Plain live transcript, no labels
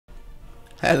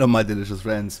Hello my delicious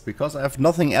friends, because I have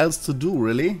nothing else to do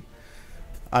really,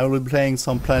 I will be playing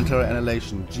some Planetary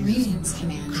Annihilation. Greetings,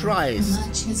 Commander. Christ.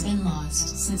 Much has been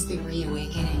lost since the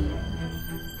reawakening.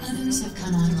 Others have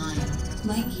come online,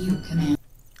 like you, Commander.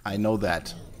 I know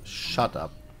that. Shut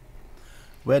up.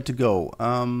 Where to go?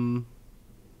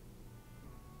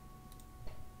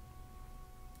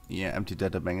 Yeah, empty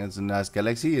data bank. It's a nice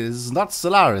galaxy. This is not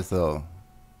Solaris though.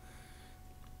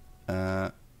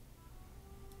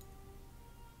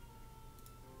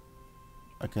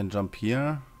 I can jump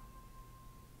here.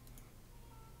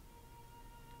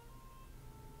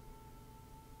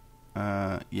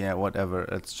 Yeah, whatever.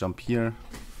 Let's jump here.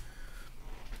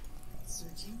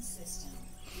 Searching system.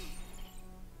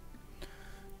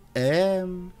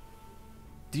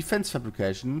 Defense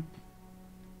fabrication.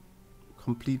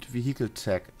 Complete vehicle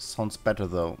tech. Sounds better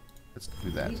though. Let's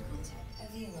do that. Vehicle tech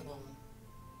available.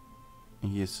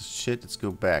 Here's the shit. Let's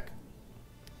go back.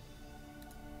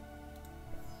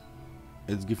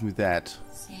 Let's give me that.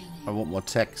 Scanning. I want more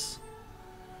techs.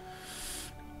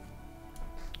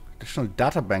 Additional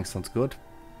data bank sounds good.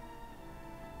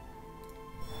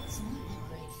 Small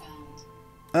upgrade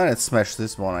found. Let's smash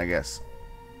this one, I guess.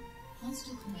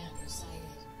 Hostile commander sighted.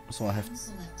 So I have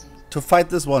Selected. to fight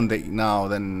this one day now.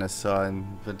 Then that's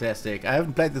fantastic. I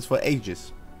haven't played this for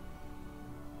ages.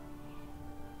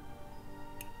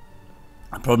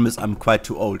 The problem is I'm quite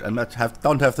too old. Don't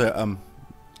have the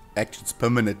actions per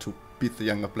minute to beat the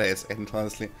younger players. And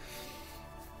honestly,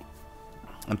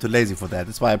 I'm too lazy for that.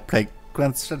 That's why I play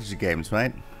grand strategy games,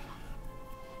 right?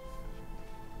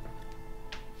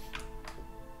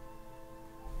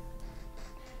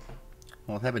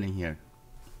 What's happening here?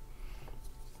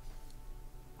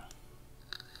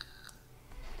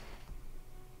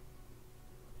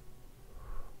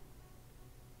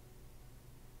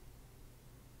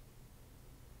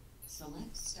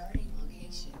 Select starting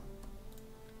location.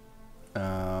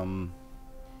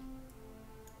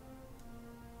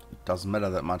 It doesn't matter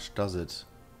that much, does it?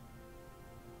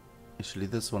 Actually,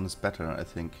 this one is better, I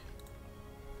think.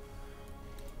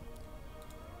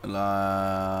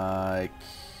 Like,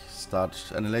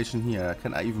 start annihilation here.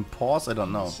 Can I even pause? I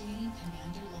don't know. Initiating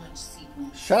commander launch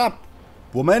sequence. Shut up,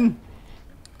 woman!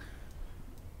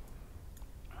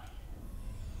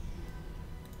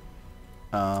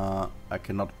 I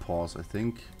cannot pause, I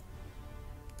think.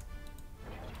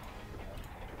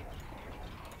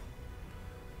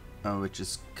 Which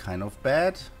is kind of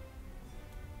bad.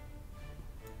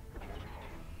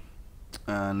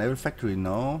 Naval Factory,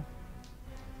 no.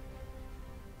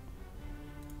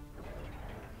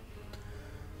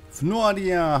 I've no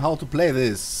idea how to play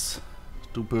this,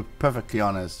 to be perfectly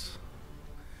honest.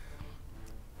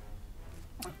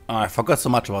 I forgot so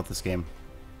much about this game.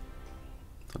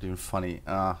 It's not even funny.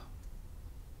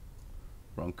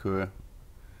 Wrong curve.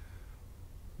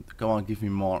 Come on, give me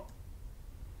more.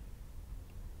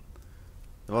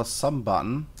 There was some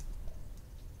button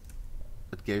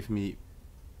that gave me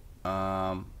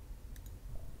the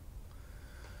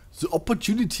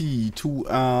opportunity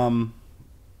to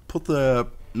put the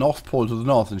North Pole to the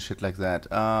north and shit like that.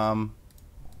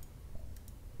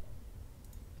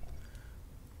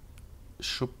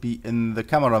 Should be in the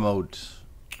camera mode.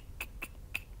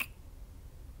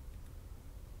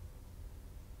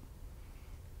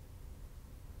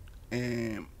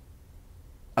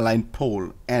 Aligned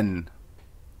pole N.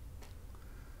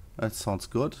 That sounds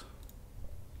good.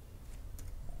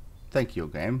 Thank you,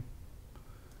 game.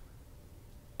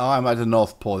 Oh, I'm at the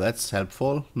North Pole. That's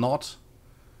helpful. Not.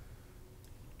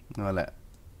 Well,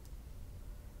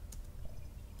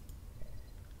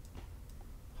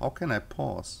 how can I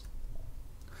pause?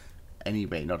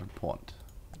 Anyway, not important.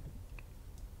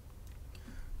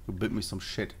 You build me some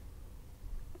shit.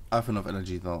 I have enough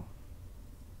energy though.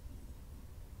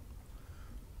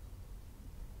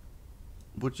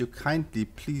 Would you kindly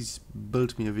please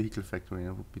build me a vehicle factory?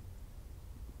 That would be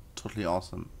totally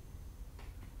awesome.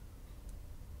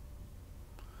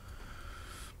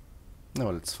 No,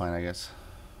 well, it's fine, I guess.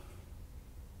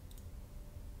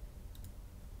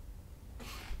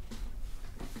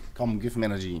 Come, give me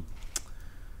energy.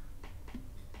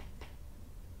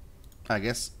 I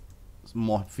guess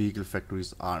more vehicle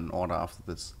factories are in order after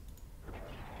this.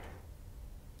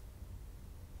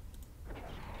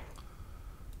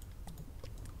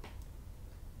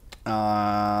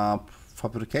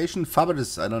 Fabrication,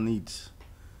 Fabulous, I don't need.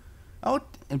 Oh, it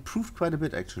improved quite a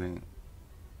bit actually.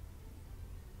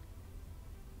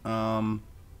 And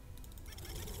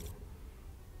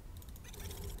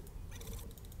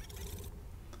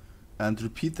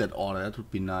repeat that order, that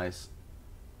would be nice.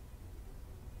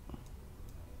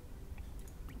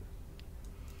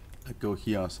 Like go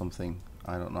here or something,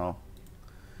 I don't know.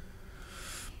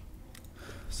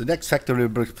 The next factory will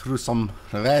break through some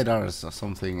radars or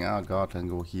something. Oh god, and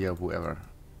go here, whoever.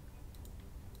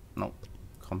 No,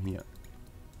 come here.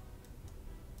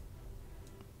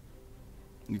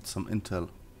 Need some intel.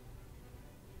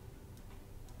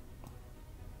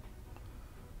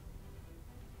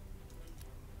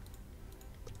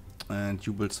 And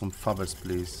you build some fabbers,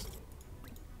 please.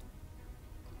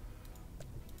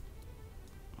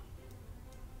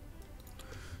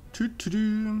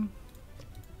 Toot-toot-doo.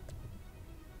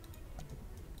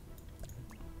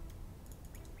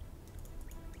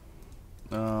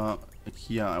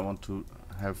 Here I want to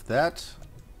have that.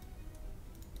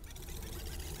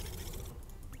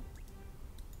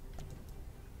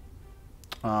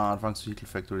 Advanced vehicle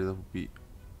factory, that would be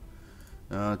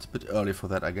it's a bit early for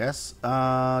that, I guess.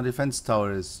 Defense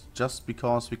towers, just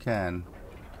because we can.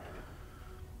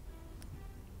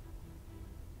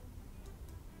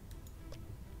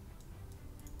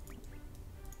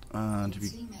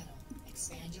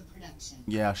 Expand your production.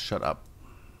 Yeah, shut up.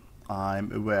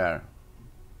 I'm aware.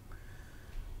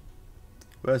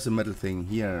 Where's the metal thing?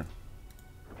 Here.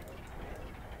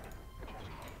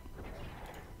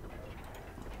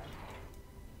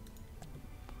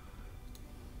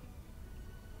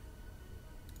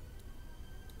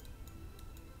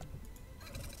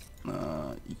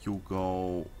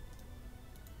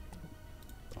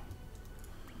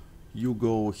 You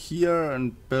go here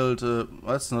and build a...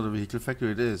 That's not a vehicle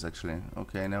factory, it is actually.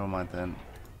 Okay, never mind then.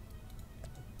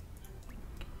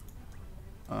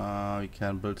 We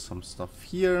can build some stuff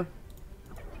here.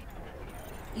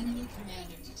 Enemy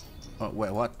commander detected. Oh,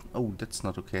 wait, what? Oh, that's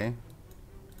not okay.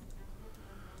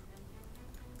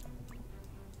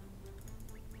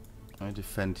 I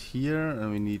defend here,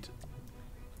 and we need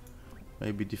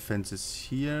maybe defenses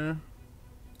here.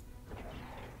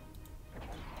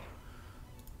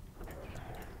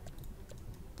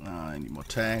 I need more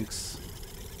tanks.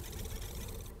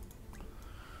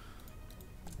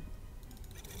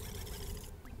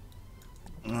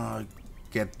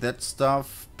 Get that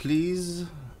stuff, please.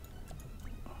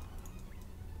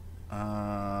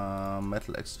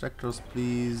 Metal extractors,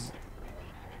 please.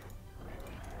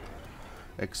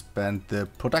 Expand the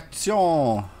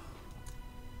production.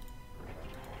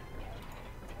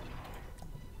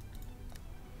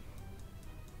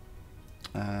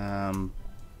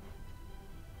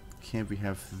 Can we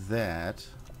have that?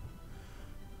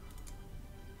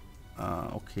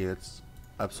 Okay, that's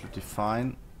absolutely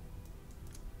fine.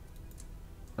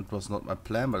 That was not my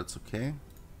plan, but it's okay.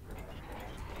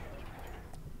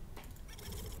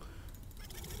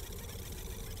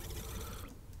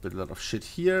 Build a lot of shit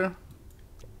here.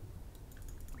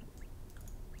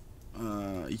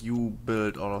 You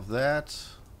build all of that.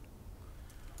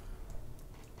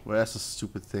 Where's the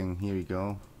stupid thing? Here we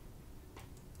go.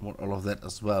 Want all of that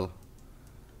as well.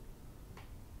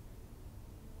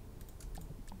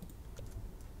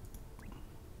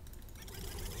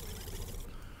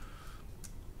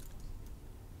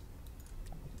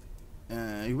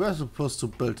 You were supposed to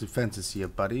build defenses here,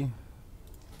 buddy.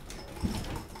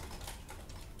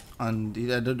 And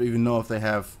I don't even know if they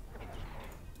have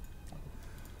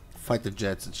fighter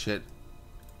jets and shit.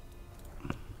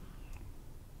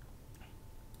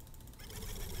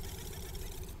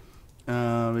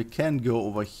 We can go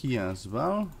over here as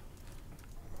well.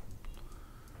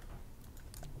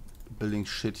 Building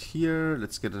shit here.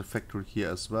 Let's get a factory here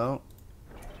as well.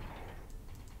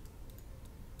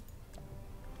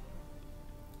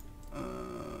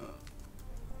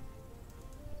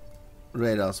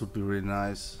 Radars would be really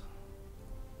nice.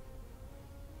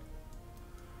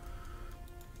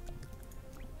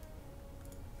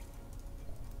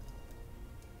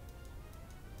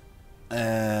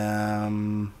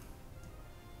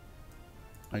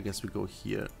 I guess we go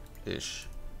here-ish.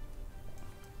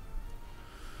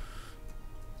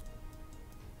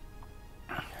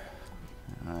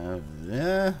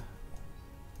 There.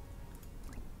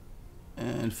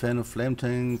 Inferno flame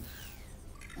tank.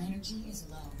 Energy is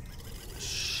low.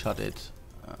 Shut it.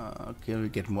 Okay, we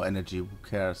get more energy. Who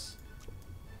cares?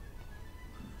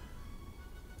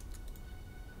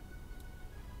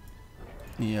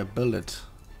 Yeah, build it.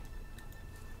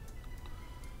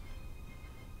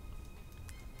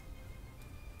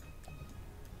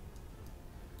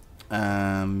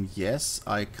 Yes,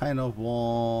 I kind of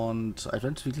want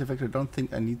advanced vehicle factory. I don't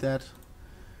think I need that.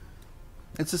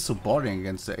 It's just so boring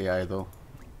against the AI though.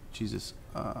 Jesus.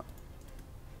 What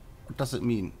does it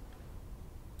mean?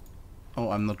 Oh,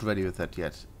 I'm not ready with that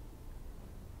yet.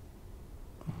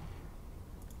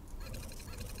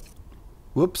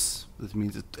 Whoops. That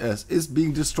means it is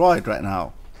being destroyed right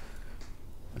now.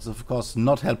 It's of course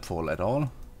not helpful at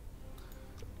all.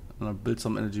 And I'll build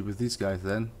some energy with these guys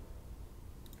then.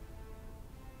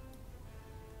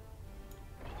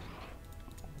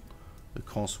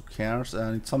 Because who cares?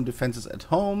 I need some defenses at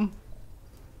home.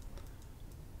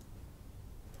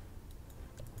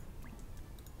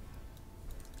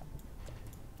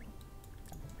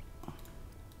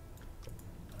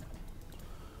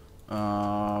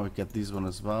 We get these one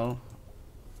as well.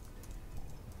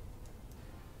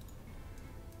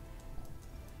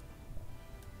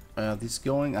 These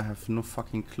going? I have no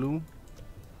fucking clue.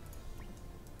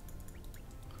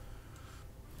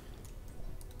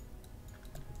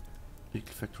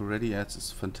 Vehicle factory ready, yeah,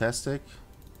 it's fantastic.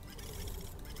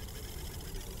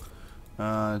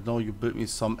 No, you build me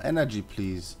some energy,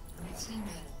 please.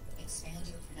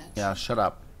 Yeah, shut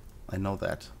up. I know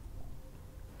that.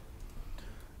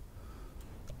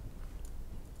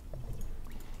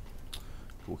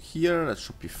 Go here, that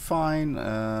should be fine.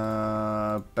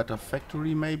 Better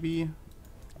factory, maybe.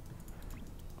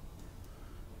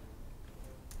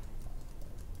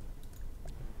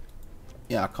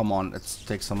 Yeah, come on, let's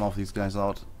take some of these guys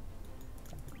out.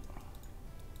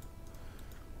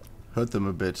 Hurt them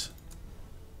a bit.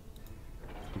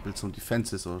 Build some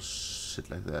defenses or shit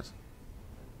like that.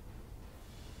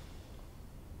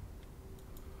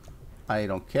 I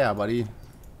don't care, buddy.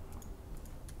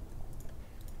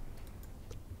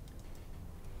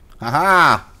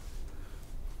 Haha!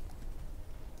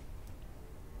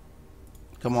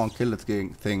 Come on, kill that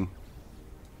thing.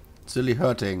 It's really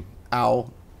hurting.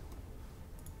 Ow.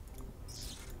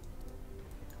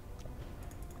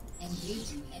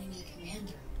 Engaging enemy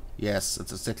commander. Yes,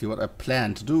 that's exactly what I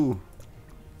planned to do.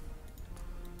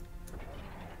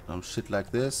 Some shit like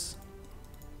this.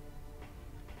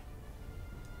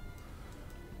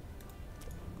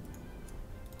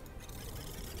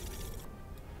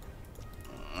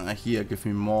 Here, give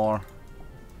me more.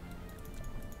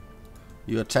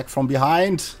 You attack from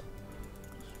behind.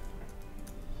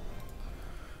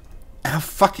 Ah,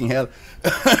 fucking hell.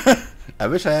 I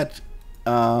wish I had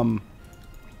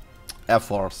Air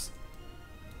Force.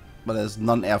 But there's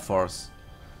none Air Force.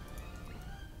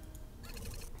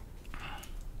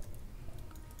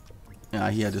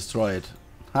 Yeah, here, destroy it.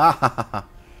 Ha ha ha ha.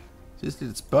 Seriously,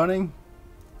 it's burning?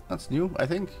 That's new, I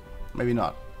think. Maybe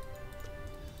not.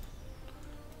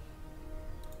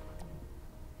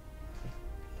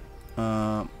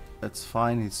 That's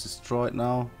fine, he's destroyed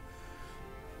now.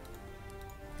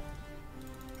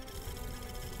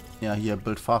 Yeah, here,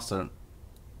 build faster.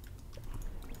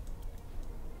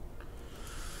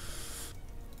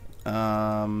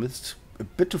 It's a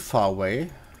bit too far away.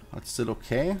 That's still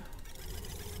okay.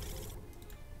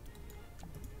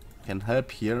 Can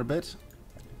help here a bit.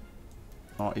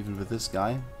 Or even with this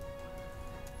guy.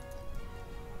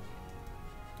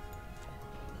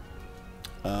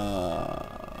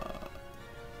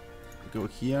 Go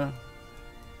here.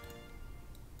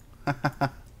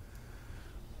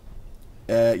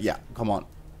 Yeah, come on.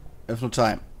 I have no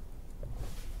time.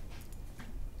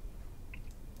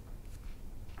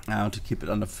 I want to keep it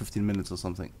under 15 minutes or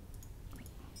something.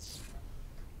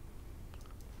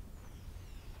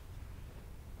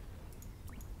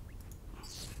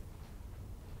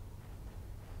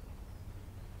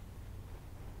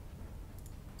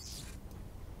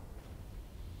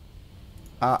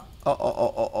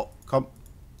 Oh, come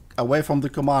away from the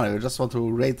commander. I just want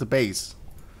to raid the base.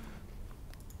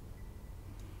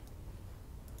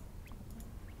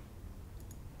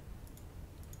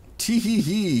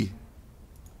 Tee-hee-hee.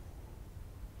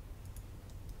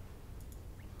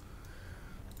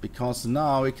 Because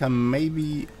now we can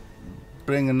maybe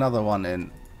bring another one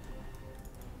in.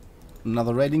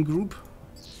 Another raiding group.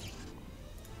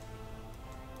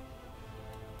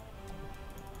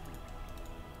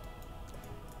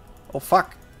 Oh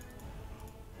fuck.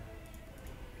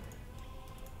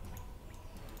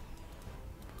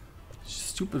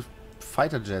 Stupid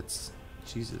fighter jets.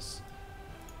 Jesus.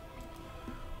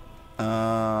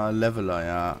 Leveler,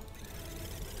 yeah.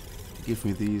 Give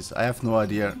me these. I have no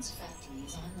idea.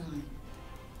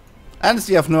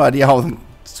 Honestly, I have no idea how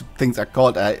things are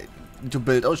called to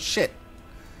build. Oh shit.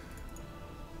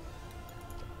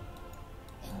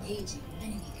 Engaging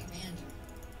enemy commander.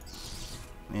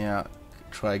 Yeah,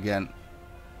 try again.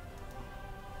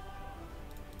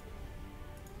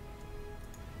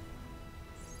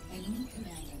 Enemy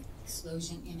commander.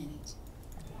 Explosion imminent.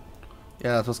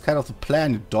 Yeah, that was kind of the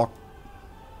plan, you dog.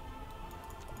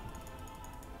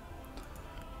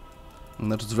 And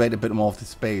let's just raid a bit more of the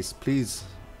space, please.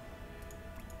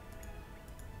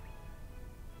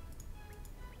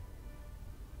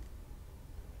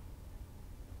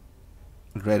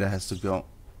 Raider has to go.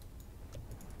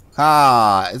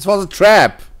 Ah, it was a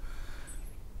trap.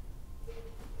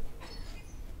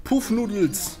 Poof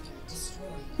noodles.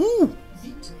 Destroyed. Woo!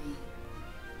 Victory.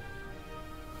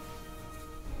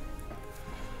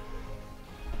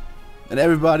 And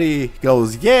everybody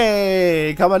goes,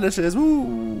 yay! Come on, Licious.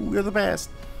 Woo! You're the best.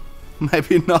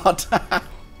 Maybe not.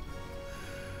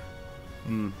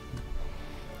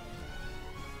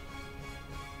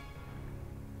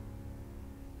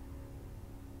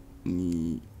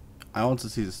 I want to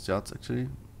see the stats actually.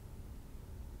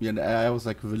 Yeah, I was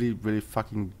like really, really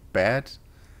fucking bad.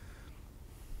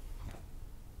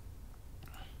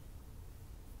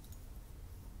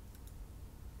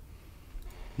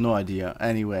 No idea.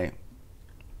 Anyway.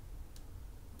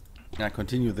 Can I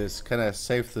continue this? Can I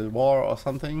save the war or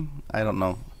something? I don't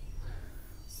know.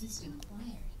 System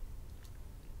acquired.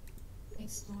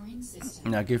 Exploring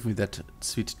system. Now give me that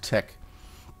sweet tech.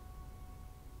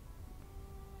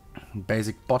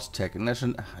 Basic bot tech. And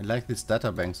I like this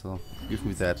data bank, so give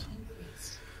me that.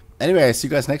 Anyway, see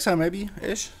you guys next time maybe,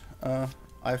 ish. I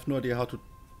have no idea how to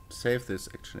save this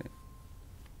actually.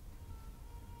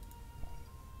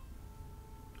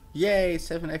 Yay,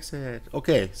 7 exit.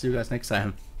 Okay, see you guys next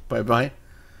time. Bye bye.